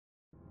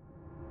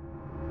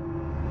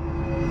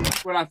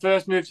when I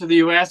first moved to the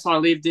US, I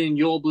lived in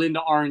Yorba Linda,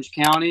 Orange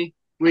County,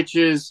 which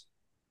is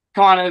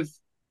kind of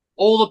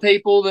all the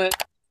people that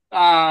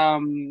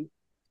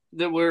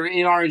were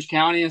in Orange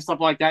County and stuff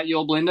like that,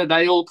 Yorba Linda,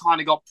 they all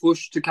kind of got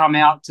pushed to come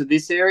out to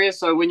this area.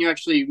 So when you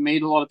actually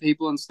meet a lot of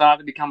people and start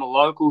to become a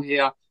local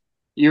here,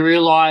 you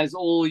realize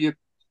all your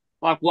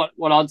like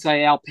what I'd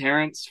say our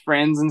parents,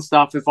 friends and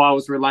stuff, if I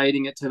was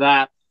relating it to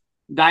that,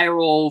 they are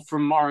all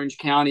from Orange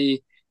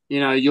County,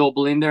 Yorba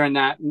Linda and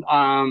that.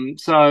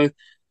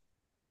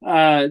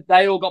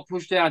 They all got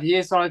pushed out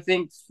here. So I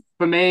think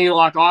for me,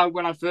 like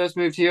when I first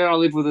moved here, I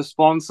lived with a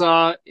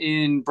sponsor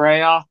in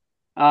Brea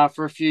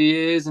for a few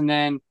years, and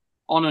then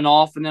on and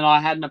off, and then I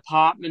had an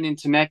apartment in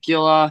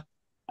Temecula.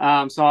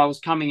 So I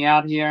was coming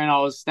out here and I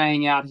was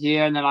staying out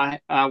here, and then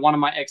one of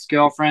my ex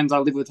girlfriends, I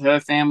lived with her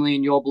family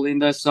in Yorba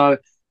Linda, so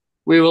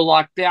we were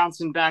like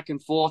bouncing back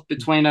and forth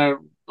between having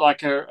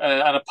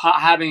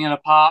an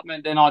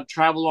apartment. Then I'd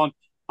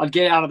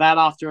get out of that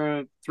after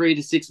a 3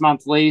 to 6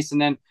 month lease, and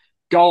then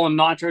go on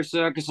Nitro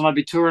Circus, and I'd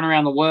be touring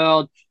around the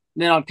world.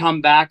 And then I'd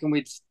come back and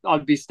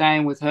I'd be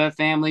staying with her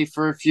family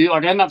for I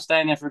ended up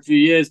staying there for a few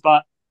years,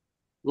 but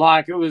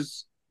like it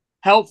was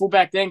helpful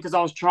back then because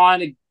I was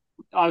trying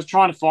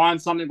to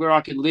find something where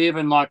I could live,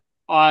 and like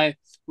I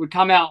would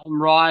come out and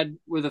ride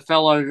with a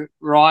fellow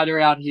rider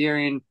out here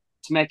in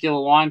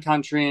Temecula wine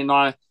country, and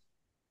I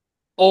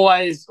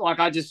always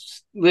I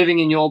just living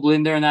in Yorba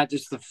Linda and that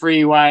just the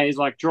freeways,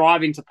 like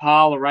driving to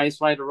Parla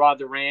Raceway to ride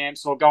the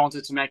ramps or going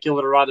to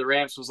Temecula to ride the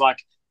ramps was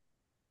like,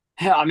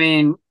 I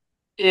mean,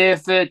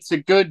 if it's a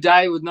good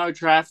day with no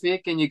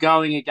traffic and you're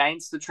going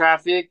against the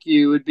traffic,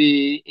 you'd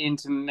be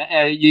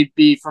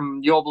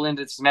from Yorba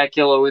Linda to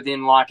Temecula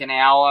within like an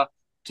hour,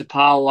 to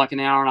Parla like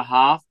an hour and a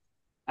half.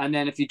 And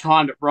then if you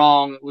timed it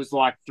wrong, it was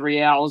like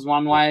 3 hours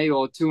one way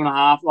or two and a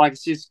half. Like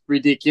it's just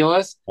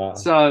ridiculous. Wow.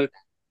 So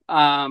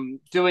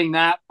doing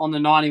that on the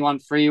 91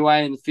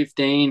 freeway and the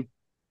 15,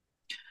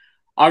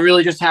 I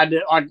really just had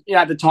to,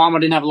 at the time I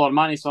didn't have a lot of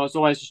money. So I was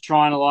always just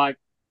trying to like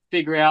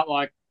figure out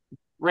like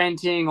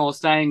renting or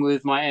staying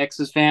with my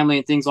ex's family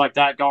and things like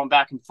that, going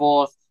back and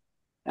forth.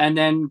 And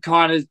then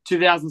kind of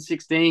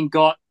 2016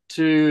 got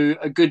to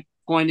a good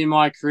point in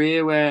my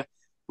career where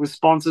with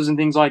sponsors and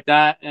things like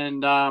that,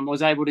 and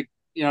was able to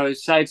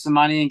save some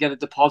money and get a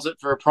deposit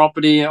for a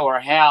property or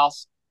a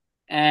house.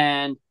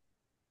 And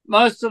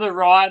most of the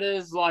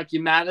riders like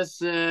your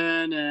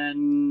Madison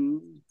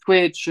and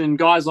Twitch and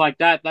guys like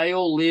that, they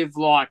all live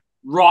like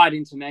right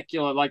in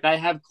Temecula. Like they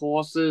have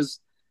courses,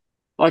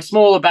 like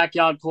smaller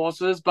backyard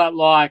courses, but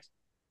like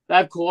they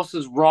have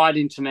courses right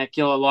in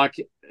Temecula. Like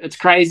it's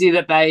crazy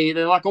that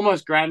they're like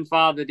almost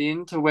grandfathered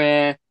in to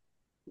where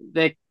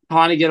they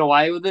kind of get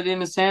away with it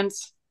in a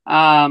sense.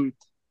 And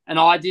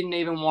I didn't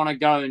even want to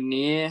go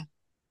near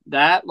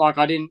that.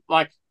 I didn't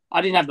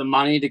have the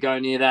money to go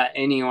near that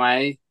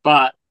anyway.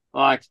 But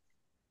like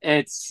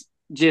it's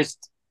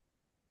just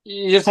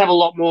you just have a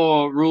lot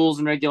more rules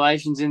and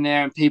regulations in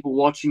there and people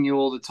watching you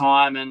all the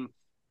time. And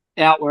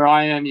out where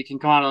I am, you can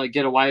kind of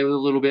get away with a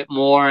little bit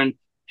more and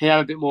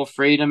have a bit more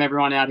freedom.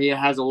 Everyone out here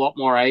has a lot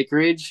more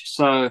acreage.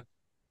 So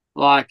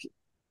like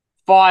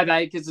 5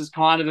 acres is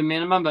kind of a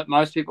minimum, but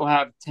most people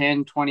have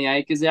 10, 20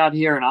 acres out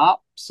here and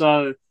up.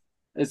 So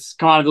it's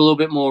kind of a little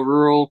bit more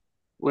rural.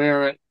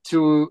 We're at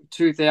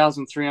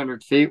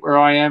 2,300 feet where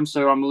I am.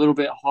 So I'm a little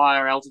bit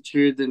higher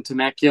altitude than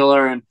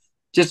Temecula and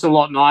just a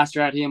lot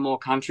nicer out here, more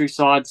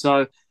countryside.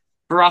 So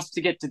for us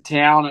to get to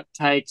town, it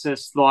takes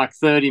us like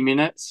 30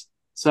 minutes.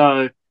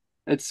 So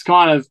it's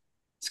kind of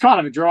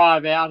a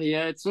drive out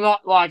here. It's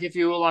not like if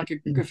you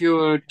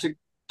were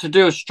to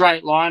do a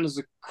straight line as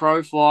a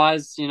crow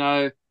flies,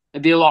 it'd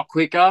be a lot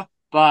quicker,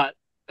 but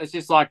it's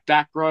just like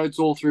back roads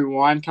all through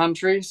wine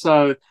country.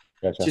 So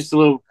Gotcha. just a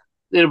little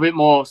bit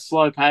more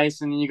slow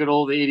pace. And then you got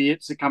all the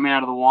idiots that come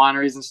out of the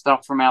wineries and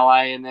stuff from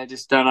LA and they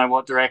just don't know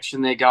what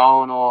direction they're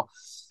going or,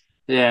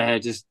 yeah,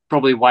 just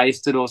probably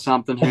wasted or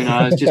something. Who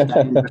knows? Just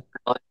dangerous.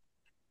 Really.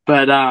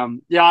 But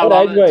yeah, I What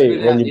love age it. were It's you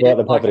good when out you here. bought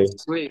the Like property?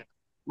 it's sweet.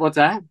 What's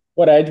that?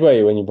 What age were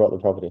you when you bought the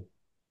property?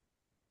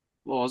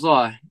 What was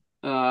I?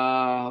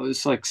 It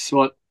was like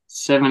what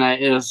 7,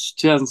 8. It was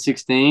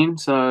 2016.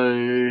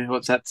 So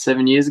what's that?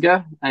 7 years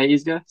ago? 8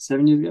 years ago?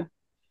 7 years ago?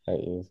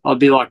 8 years. I'd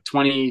be like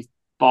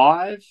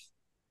 25, That's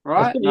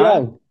right? pretty No,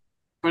 young.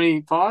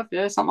 25.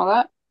 Yeah, something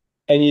like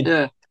that. And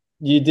Yeah.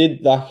 you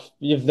did like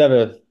you've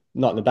never,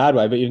 not in a bad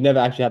way, but you've never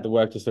actually had to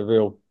work just a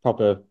real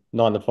proper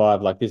 9 to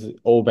 5. Like this has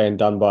all been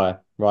done by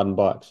riding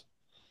bikes.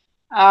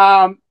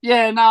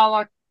 Yeah. No.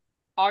 Like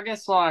I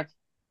guess like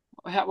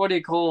what do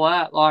you call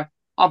that? Like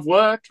I've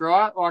worked,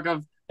 right?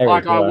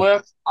 Everyone's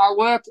worked.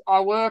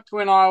 I worked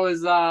when I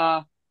was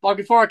like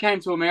before I came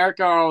to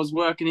America. I was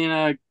working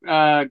in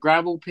a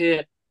gravel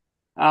pit,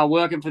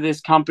 working for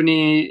this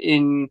company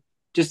in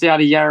just out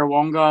of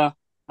Yarrawonga.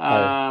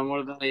 Oh,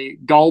 What are they?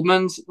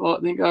 Goldman's, I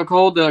think they're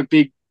called. They're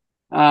big.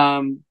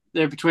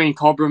 They're between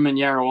Cobram and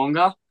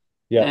Yarrawonga,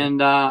 yeah.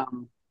 and I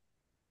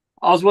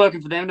was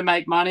working for them to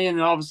make money.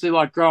 And obviously,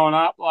 like growing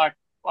up, like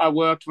I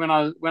worked when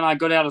I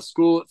got out of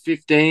school at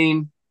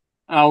 15.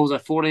 I was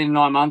at 14 and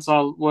 9 months.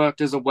 I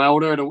worked as a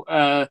welder.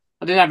 I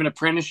didn't have an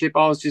apprenticeship.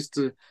 I was just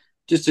a, I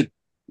don't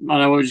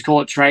know what would you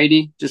call it,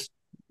 tradie, just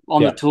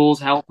on the Yeah. tools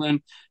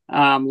helping,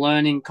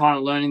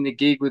 learning the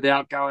gig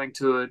without going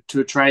to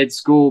a trade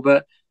school.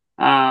 But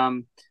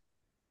um,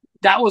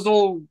 that was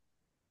all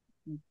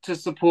to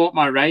support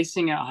my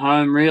racing at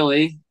home,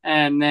 really.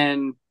 And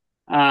then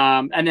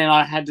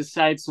I had to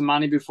save some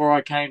money before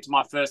I came to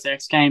my first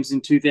X Games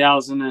in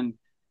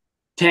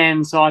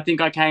 2010. So I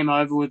think I came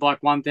over with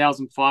like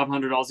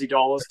 1,500 Aussie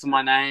dollars to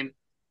my name.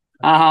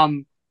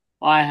 Um,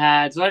 so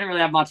I didn't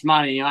really have much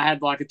money. I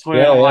had like a Yeah,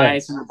 Toyota yeah,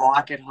 Hiace and a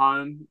bike at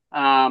home,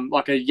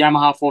 like a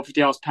Yamaha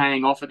 450 I was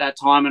paying off at that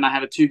time, and I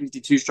had a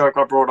 252 stroke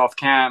I brought off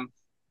cam.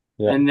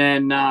 yeah, And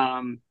then,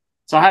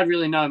 so I had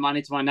really no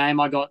money to my name.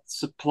 I got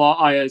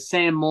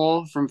Sam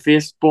Moore from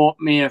Fist bought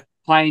me a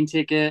plane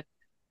ticket.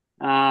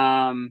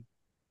 Um,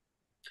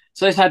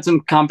 so I just had some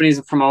companies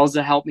from Oz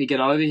that helped me get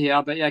over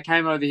here. But yeah, I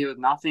came over here with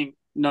nothing.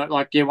 No,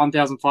 like, yeah,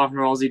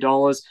 1,500 Aussie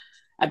dollars.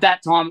 At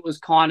that time, it was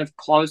kind of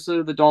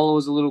closer. The dollar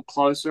was a little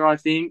closer, I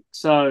think.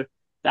 So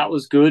that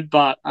was good.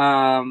 But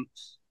yeah,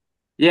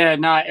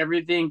 no,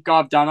 everything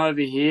I've done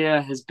over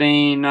here has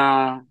been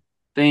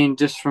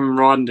just from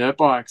riding dirt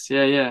bikes.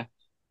 Yeah, yeah.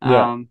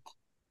 yeah, Um,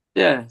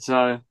 yeah,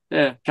 so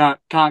yeah,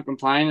 can't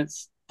complain.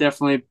 It's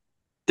definitely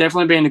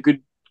been a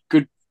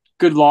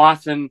good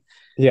life and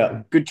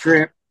yeah. good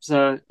trip.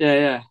 So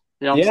yeah,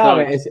 I'm Yeah,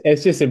 I mean, stoked.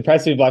 it's just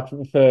impressive, like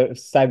for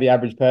say the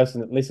average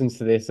person that listens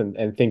to this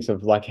and thinks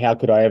of like, how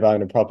could I ever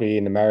own a property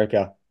in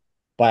America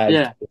by age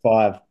Yeah,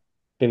 25,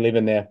 been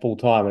living there full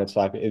time, and it's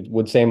like it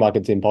would seem like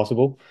it's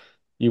impossible.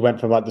 You went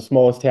from like the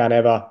smallest town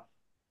ever,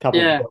 couple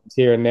of yeah. jobs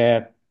here and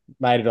there,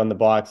 made it on the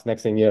bikes.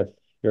 Next thing you're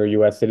a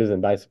US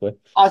citizen, basically.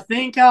 I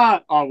think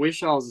I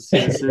wish I was a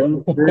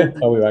citizen.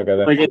 Oh, we won't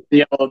go I get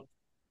the old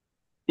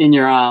in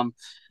your arm,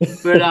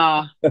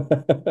 but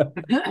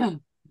there.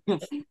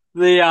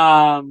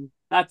 the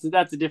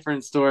that's a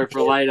different story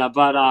for later.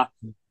 But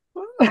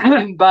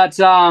but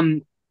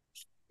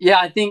yeah,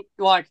 I think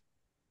like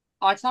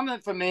something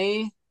for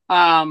me.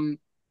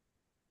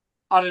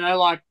 I don't know,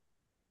 like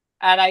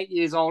at 8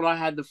 years old, I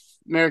had the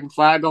American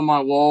flag on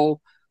my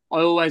wall. I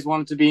always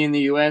wanted to be in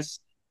the US.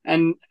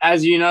 And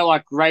as you know,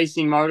 like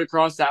racing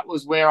motocross, that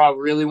was where I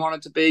really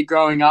wanted to be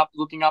growing up,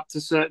 looking up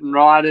to certain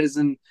riders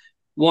and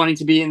wanting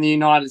to be in the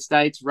United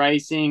States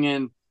racing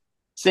and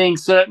seeing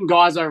certain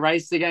guys I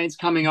raced against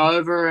coming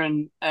over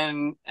and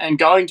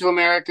going to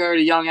America at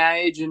a young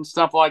age and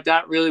stuff like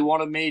that really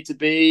wanted me to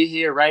be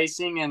here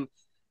racing. And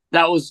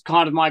that was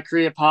kind of my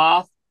career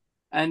path.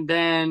 And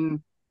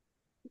then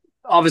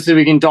obviously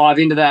we can dive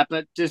into that,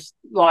 but just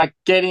like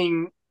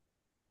getting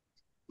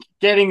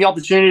the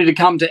opportunity to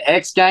come to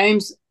X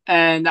Games,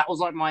 and that was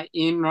like my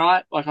in,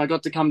 right? Like I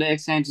got to come to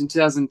X Games in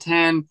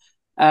 2010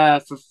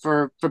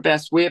 for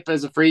best whip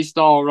as a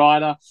freestyle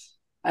rider,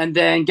 and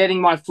then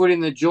getting my foot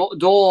in the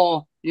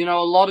door. You know,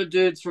 a lot of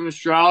dudes from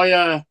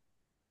Australia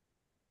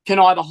can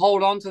either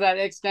hold on to that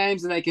X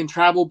Games and they can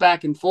travel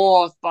back and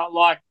forth, but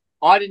like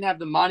I didn't have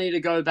the money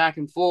to go back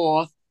and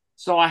forth,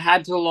 so I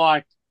had to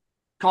like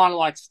kind of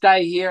like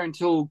stay here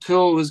until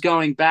tour was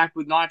going back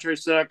with Nitro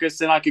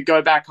Circus, and I could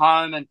go back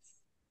home. And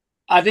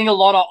I think a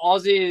lot of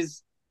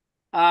Aussies,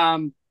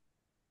 um,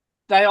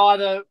 they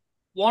either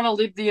want to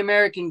live the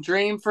American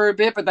dream for a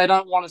bit, but they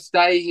don't want to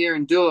stay here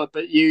and do it.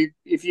 But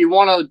if you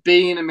want to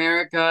be in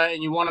America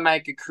and you want to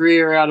make a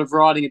career out of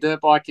riding a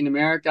dirt bike in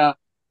America,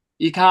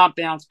 you can't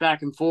bounce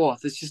back and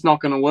forth. It's just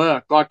not going to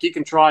work. Like you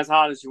can try as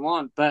hard as you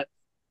want, but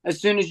as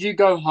soon as you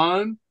go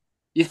home,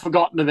 you're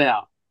forgotten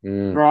about,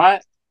 Mm,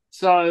 right?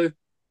 So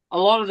a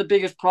lot of the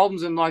biggest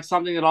problems and like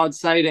something that I'd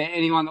say to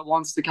anyone that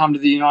wants to come to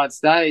the United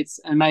States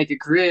and make a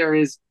career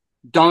is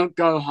don't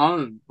go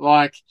home.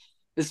 Like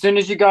as soon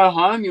as you go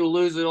home, you'll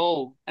lose it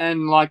all.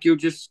 And like you'll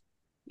just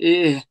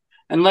yeah,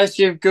 unless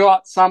you've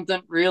got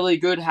something really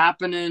good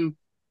happening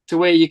to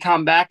where you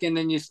come back and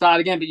then you start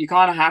again, but you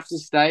kind of have to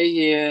stay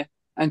here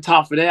and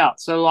tough it out.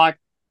 So like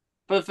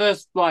for the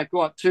first like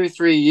what 2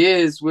 3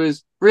 years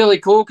was really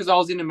cool because I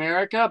was in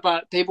America,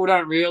 but people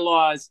don't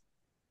realize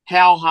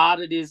how hard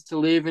it is to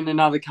live in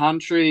another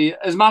country.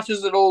 As much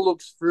as it all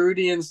looks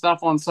fruity and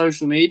stuff on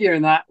social media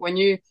and that, when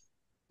you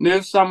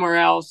move somewhere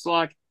else,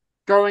 like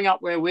growing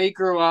up where we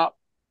grew up,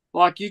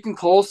 like you can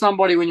call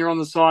somebody when you're on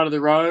the side of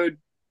the road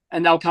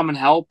and they'll come and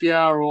help you,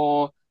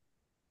 or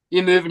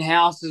you're moving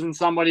houses and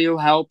somebody will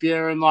help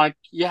you, and like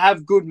you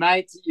have good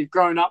mates that you've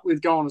grown up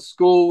with, going to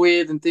school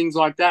with, and things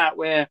like that.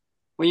 Where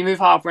when you move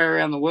halfway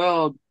around the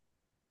world,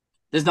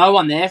 there's no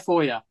one there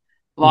for you.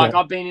 Like yeah,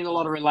 I've been in a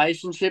lot of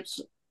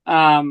relationships.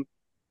 Um,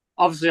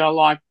 Obviously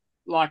I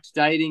liked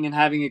dating and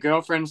having a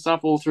girlfriend and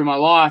stuff all through my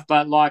life,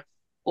 but like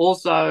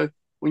also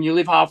when you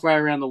live halfway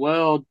around the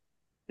world,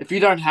 if you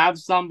don't have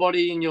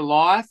somebody in your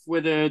life,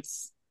 whether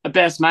it's a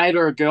best mate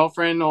or a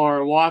girlfriend or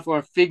a wife or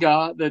a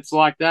figure that's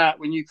like that,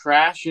 when you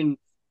crash and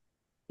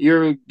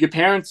your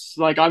parents,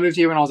 like I moved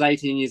here when I was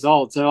 18 years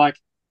old, so like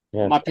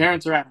yeah. my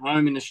parents are at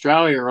home in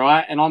Australia,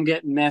 right? And I'm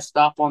getting messed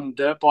up on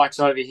dirt bikes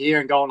over here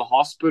and going to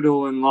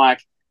hospital, and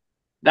like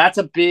that's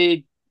a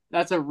big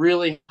that's a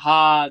really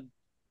hard,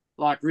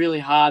 like really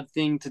hard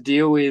thing to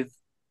deal with.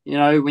 You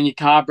know, when your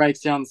car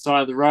breaks down the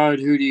side of the road,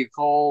 who do you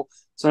call?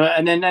 So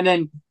and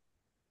then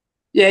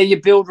yeah,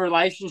 you build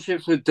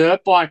relationships with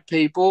dirt bike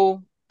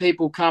people.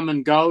 People come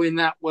and go in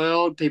that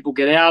world. People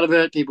get out of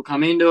it. People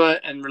come into it,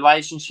 and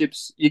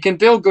relationships. You can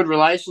build good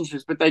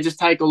relationships, but they just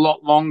take a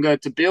lot longer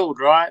to build,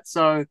 right?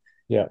 So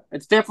Yeah.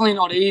 it's definitely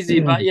not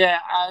easy. But yeah,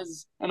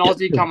 as an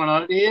Aussie coming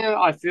over here,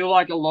 I feel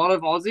like a lot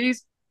of Aussies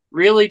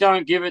really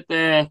don't give it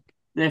their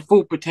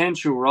full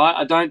potential, right?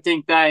 I don't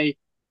think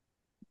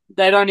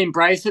they don't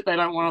embrace it. They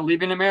don't want to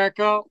live in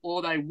America,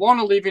 or they want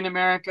to live in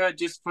America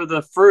just for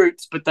the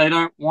fruits, but they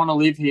don't want to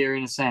live here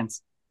in a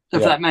sense.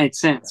 If Yeah. that makes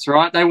sense,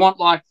 right? They want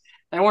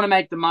to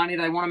make the money,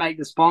 they want to make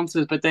the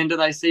sponsors, but then do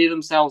they see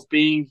themselves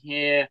being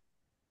here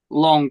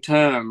long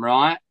term,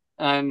 right?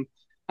 And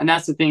and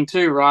that's the thing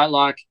too, right?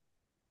 Like,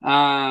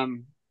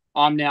 um,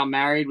 I'm now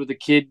married with a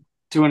kid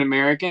to an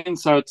American,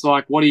 so it's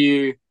like, what do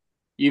you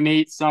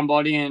meet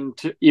somebody and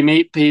you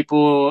meet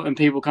people and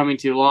people come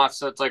into your life,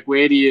 so it's like,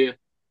 where do you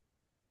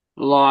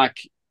like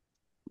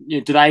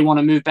do they want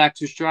to move back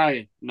to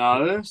Australia?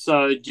 No.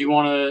 So do you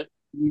want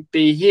to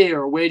be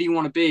here, or where do you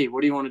want to be?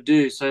 What do you want to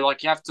do? So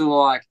like you have to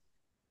like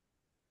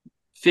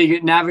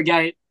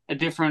navigate a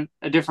different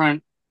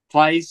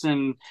place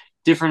and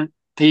different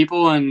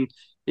people, and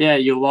yeah,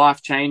 your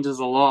life changes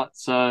a lot.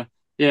 So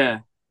yeah,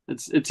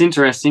 it's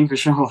interesting for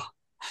sure.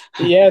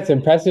 Yeah, it's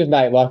impressive,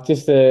 mate. Like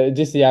just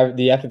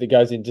the effort that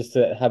goes in just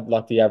to have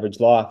like the average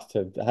life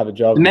to have a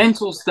The job.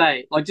 mental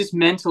state, like just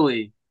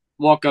mentally,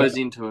 what Yeah, goes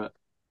into it.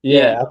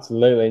 Yeah, yeah,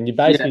 absolutely. And you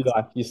yeah, basically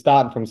like you're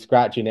starting from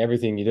scratch in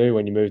everything you do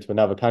when you move to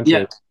another yeah,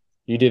 country.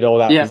 You did all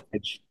that yeah, from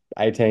age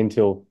 18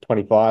 till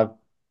 25.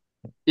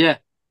 yeah,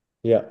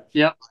 Yeah.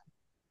 yeah,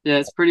 yeah.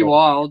 It's pretty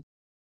wild.